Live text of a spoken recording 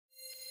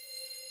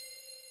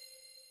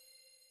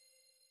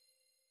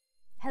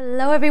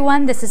Hello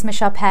everyone, this is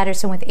Michelle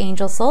Patterson with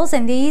Angel Souls,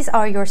 and these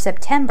are your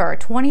September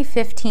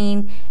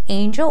 2015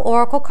 Angel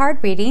Oracle card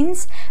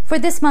readings. For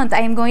this month,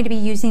 I am going to be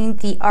using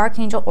the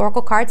Archangel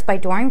Oracle cards by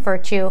Doreen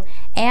Virtue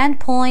and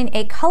pulling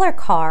a color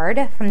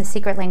card from the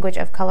Secret Language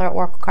of Color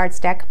Oracle Cards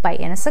deck by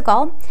Ina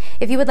Segal.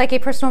 If you would like a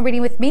personal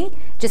reading with me,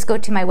 just go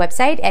to my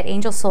website at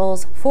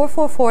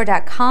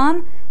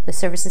angelsouls444.com, the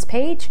services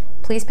page.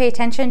 Please pay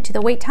attention to the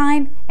wait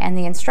time and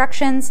the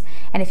instructions.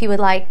 And if you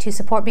would like to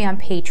support me on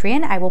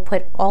Patreon, I will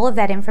put all of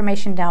that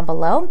information down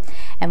below.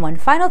 And one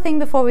final thing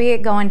before we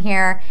get going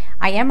here,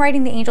 I am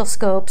writing the Angel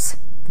Scopes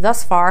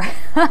thus far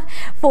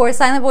for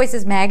Silent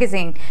Voices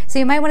magazine. So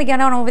you might want to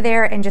get on over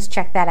there and just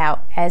check that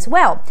out as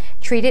well.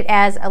 Treat it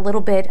as a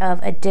little bit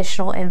of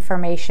additional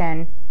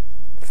information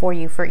for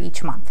you for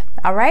each month.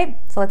 All right,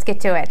 so let's get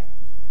to it.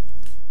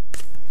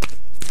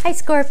 Hi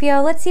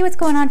Scorpio, let's see what's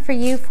going on for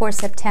you for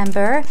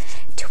September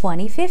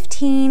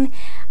 2015.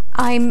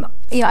 I'm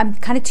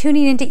kind of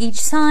tuning into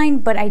each sign,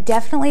 but I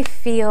definitely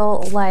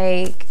feel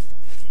like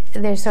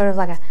there's sort of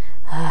like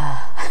a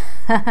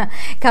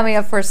coming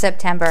up for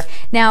September.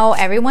 Now,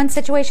 everyone's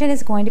situation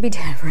is going to be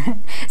different.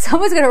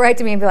 Someone's going to write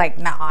to me and be like,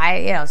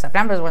 no,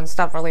 September is when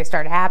stuff really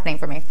started happening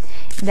for me.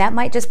 That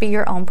might just be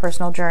your own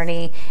personal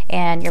journey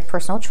and your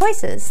personal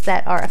choices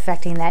that are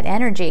affecting that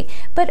energy.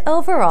 But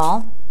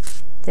overall,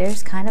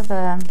 there's kind of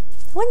I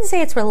wouldn't say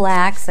it's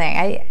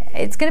relaxing.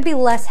 It's going to be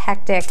less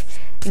hectic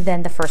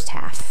than the first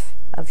half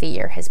of the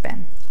year has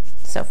been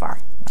so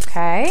far,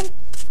 okay?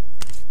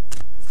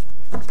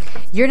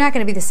 You're not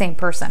going to be the same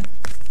person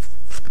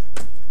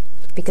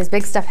because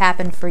big stuff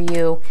happened for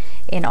you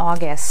in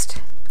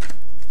August.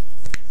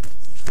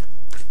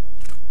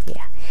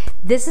 Yeah.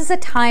 This is a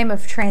time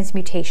of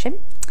transmutation,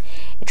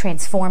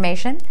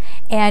 transformation,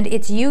 and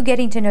it's you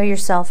getting to know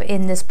yourself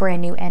in this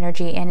brand new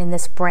energy and in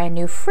this brand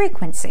new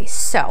frequency.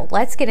 So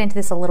let's get into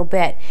this a little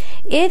bit.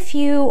 If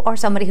you are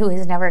somebody who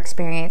has never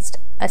experienced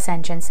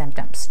ascension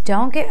symptoms,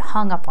 don't get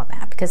hung up on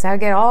that, because I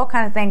get all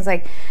kind of things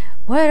like,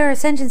 what are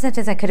ascension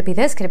symptoms? Could it be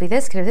this? Could it be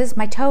this? Could it be this?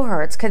 My toe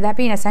hurts. Could that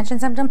be an ascension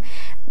symptom?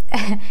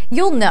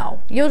 You'll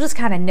know. You'll just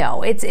kind of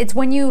know. It's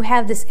when you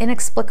have this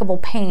inexplicable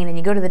pain and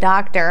you go to the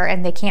doctor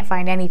and they can't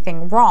find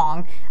anything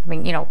wrong. I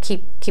mean,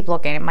 keep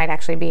looking. It might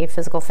actually be a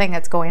physical thing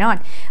that's going on.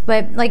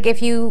 But like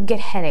if you get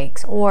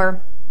headaches,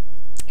 or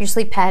your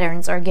sleep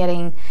patterns are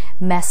getting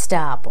messed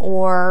up,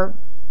 or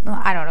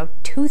I don't know,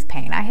 tooth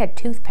pain. I had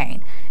tooth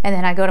pain, and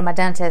then I go to my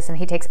dentist and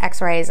he takes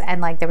x-rays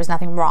and like there was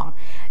nothing wrong.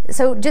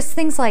 So just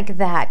things like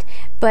that.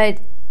 But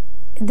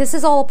this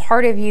is all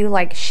part of you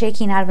like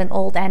shaking out of an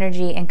old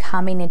energy and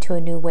coming into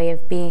a new way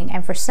of being.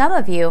 And for some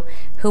of you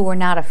who were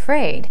not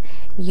afraid,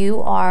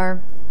 you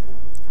are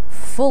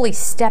fully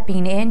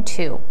stepping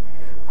into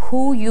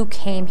who you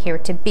came here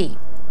to be.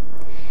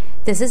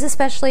 This is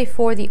especially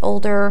for the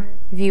older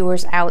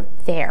viewers out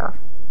there.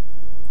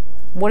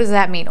 What does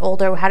that mean?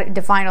 Older? How to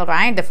define older?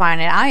 I ain't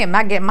defining it. I am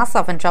not getting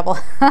myself in trouble.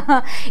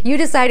 You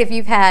decide if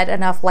you've had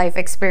enough life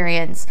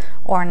experience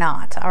or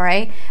not. All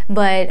right.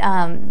 But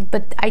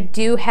I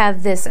do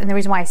have this, and the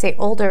reason why I say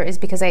older is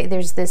because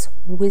there's this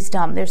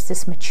wisdom, there's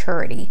this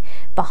maturity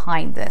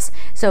behind this.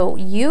 So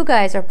you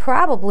guys are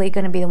probably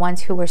going to be the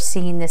ones who are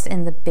seeing this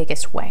in the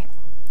biggest way.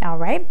 All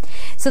right.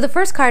 So the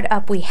first card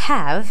up we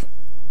have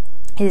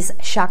is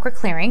chakra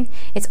clearing.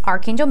 It's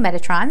Archangel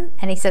Metatron,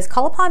 and he says,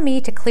 call upon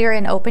me to clear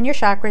and open your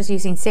chakras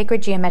using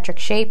sacred geometric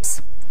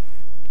shapes.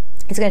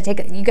 It's going to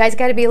take, you guys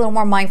got to be a little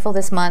more mindful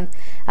this month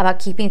about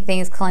keeping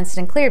things cleansed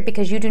and cleared,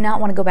 because you do not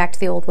want to go back to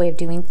the old way of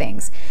doing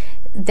things.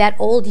 That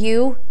old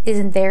you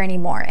isn't there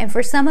anymore. And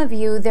for some of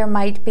you, there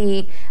might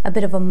be a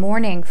bit of a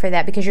mourning for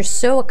that, because you're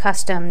so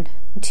accustomed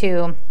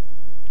to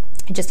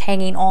just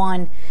hanging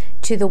on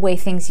to the way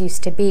things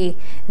used to be,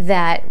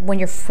 that when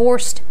you're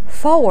forced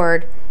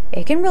forward,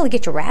 it can really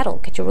get you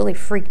rattled, get you really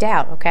freaked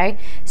out, okay?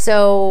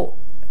 So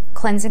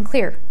cleanse and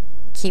clear.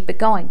 Keep it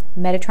going.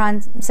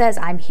 Metatron says,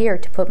 I'm here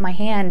to put my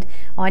hand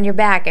on your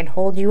back and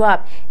hold you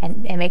up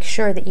and make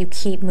sure that you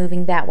keep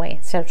moving that way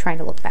instead of trying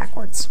to look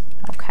backwards,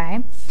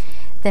 okay?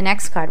 The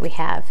next card we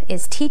have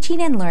is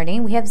Teaching and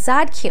Learning. We have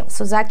Zadkiel.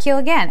 So Zadkiel,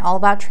 again, all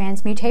about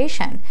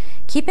transmutation.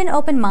 Keep an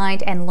open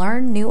mind and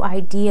learn new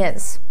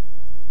ideas.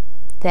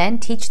 Then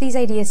teach these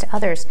ideas to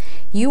others.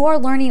 You are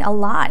learning a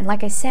lot. And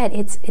like I said,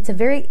 it's a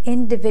very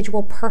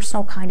individual,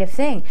 personal kind of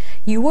thing.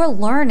 You are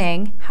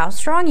learning how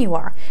strong you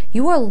are.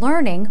 You are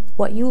learning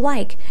what you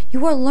like.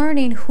 You are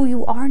learning who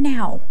you are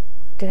now.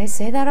 Did I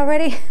say that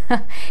already?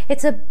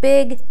 It's a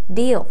big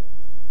deal.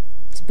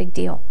 It's a big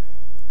deal.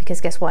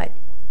 Because guess what?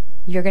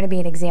 You're going to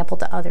be an example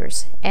to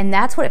others. And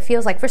that's what it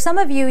feels like. For some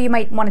of you, you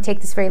might want to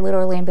take this very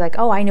literally and be like,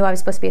 oh, I knew I was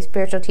supposed to be a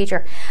spiritual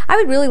teacher. I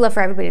would really love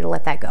for everybody to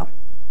let that go.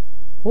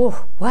 Ooh,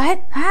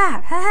 what?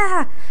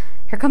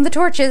 Here come the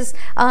torches.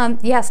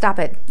 Yeah, stop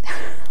it.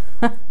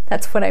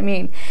 That's what I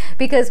mean.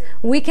 Because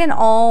we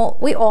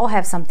all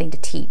have something to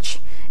teach.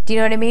 Do you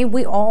know what I mean?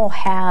 We all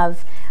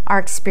have our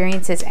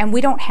experiences, and we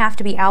don't have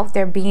to be out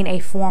there being a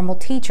formal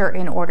teacher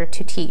in order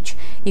to teach.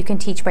 You can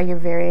teach by your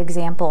very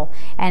example,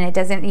 and it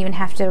doesn't even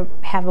have to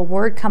have a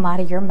word come out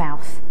of your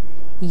mouth.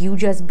 You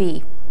just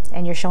be.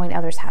 and you're showing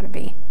others how to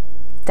be.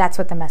 That's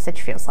what the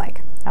message feels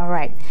like. All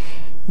right.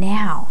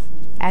 Now,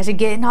 as you're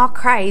getting all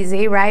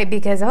crazy, right?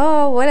 Because,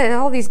 oh, what are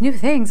all these new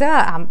things?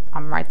 I'm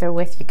right there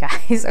with you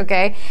guys,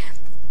 okay?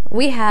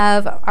 We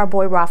have our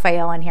boy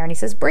Raphael in here, and he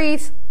says,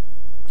 breathe.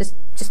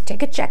 Just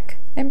take a check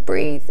and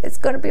breathe. It's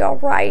going to be all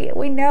right.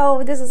 We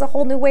know this is a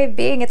whole new way of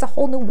being. It's a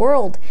whole new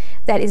world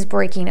that is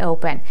breaking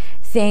open.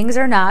 Things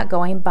are not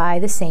going by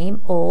the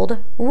same old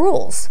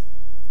rules.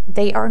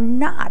 They are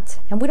not.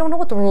 And we don't know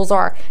what the rules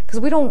are because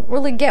we don't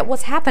really get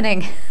what's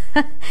happening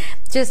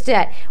just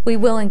yet. We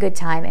will in good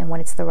time and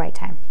when it's the right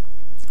time.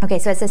 Okay,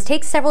 so it says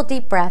take several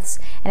deep breaths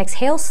and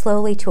exhale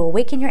slowly to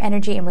awaken your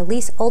energy and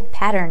release old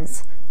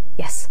patterns.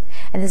 Yes.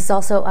 And this is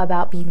also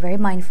about being very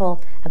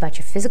mindful about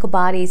your physical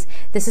bodies.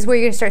 This is where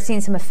you're going to start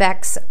seeing some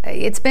effects.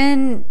 It's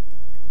been,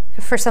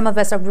 for some of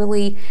us, a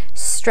really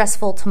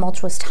stressful,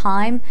 tumultuous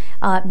time.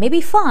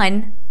 Maybe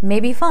fun,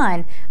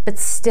 but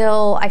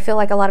still, I feel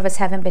like a lot of us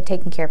haven't been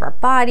taking care of our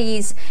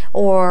bodies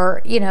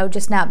or,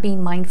 just not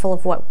being mindful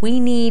of what we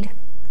need.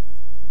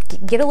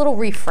 Get a little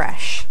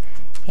refresh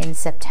in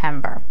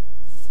September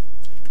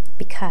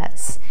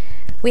because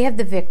we have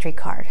the victory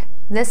card.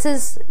 This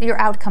is your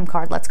outcome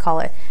card, let's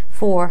call it,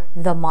 for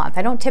the month.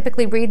 I don't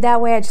typically read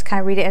that way. I just kind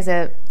of read it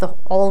as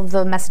all of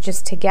the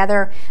messages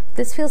together.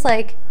 This feels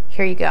like,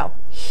 here you go.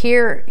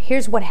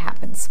 Here's what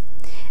happens.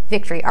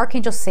 Victory,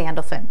 Archangel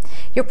Sandalphon.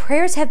 Your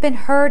prayers have been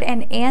heard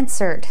and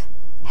answered.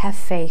 Have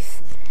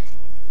faith.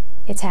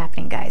 It's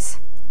happening, guys.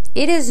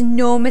 It is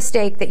no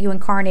mistake that you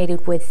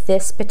incarnated with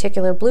this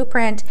particular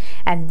blueprint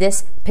and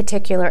this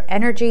particular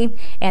energy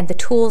and the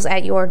tools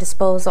at your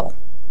disposal.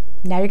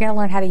 Now you're going to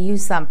learn how to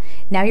use them.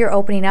 Now you're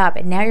opening up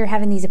and now you're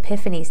having these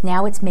epiphanies.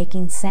 Now it's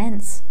making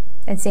sense.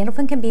 And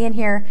Sandalphon can be in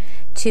here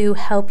to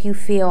help you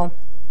feel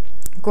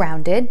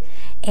grounded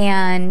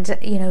and,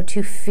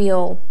 to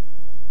feel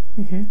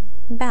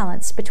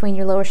balanced between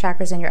your lower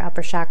chakras and your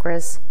upper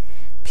chakras.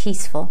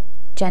 Peaceful,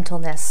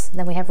 gentleness.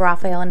 Then we have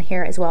Raphael in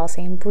here as well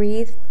saying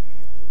breathe.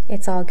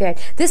 It's all good.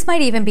 This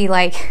might even be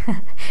like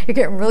you're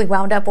getting really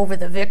wound up over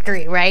the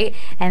victory, right?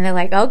 And they're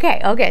like,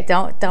 okay,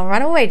 don't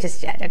run away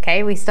just yet,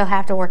 okay? We still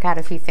have to work out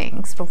a few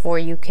things before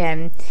you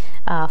can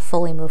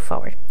fully move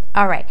forward.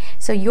 All right,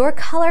 so your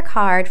color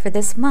card for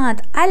this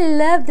month, I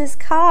love this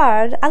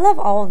card. I love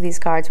all of these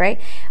cards,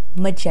 right?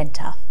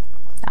 Magenta.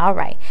 All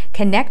right,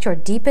 connect your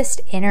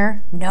deepest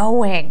inner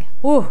knowing.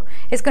 Ooh,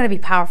 it's going to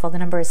be powerful. The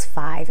number is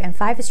 5, and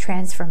 5 is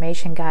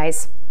transformation,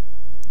 guys.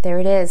 There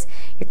it is.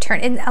 Your turn.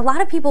 And a lot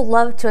of people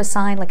love to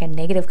assign like a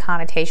negative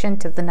connotation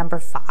to the number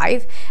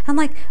 5. I'm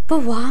like,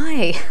 but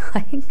why?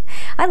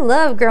 I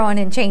love growing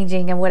and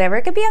changing and whatever.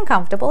 It could be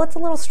uncomfortable. It's a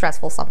little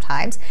stressful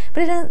sometimes,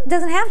 but it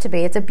doesn't have to be.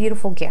 It's a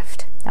beautiful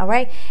gift. All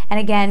right. And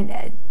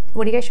again,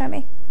 what are you guys showing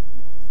me?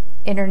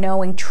 Inner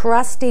knowing,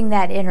 trusting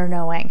that inner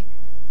knowing,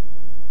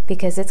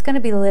 because it's going to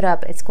be lit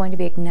up. It's going to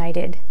be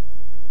ignited.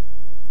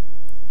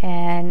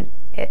 And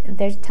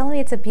they're telling me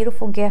it's a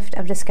beautiful gift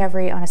of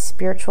discovery on a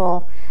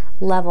spiritual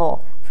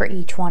level for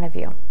each one of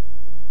you.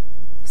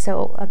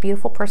 So a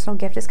beautiful personal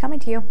gift is coming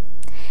to you.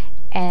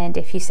 And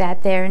if you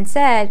sat there and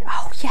said,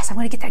 oh yes, I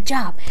want to get that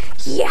job.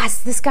 Yes,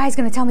 this guy's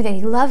going to tell me that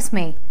he loves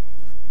me.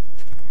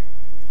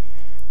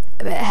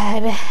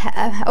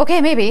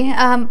 Okay, maybe.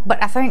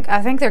 But I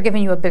think they're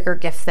giving you a bigger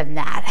gift than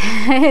that.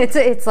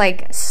 It's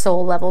like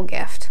soul level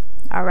gift.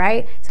 All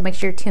right. So make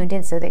sure you're tuned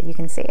in so that you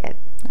can see it.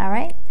 All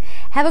right.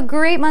 Have a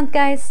great month,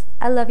 guys.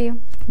 I love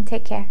you and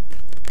take care.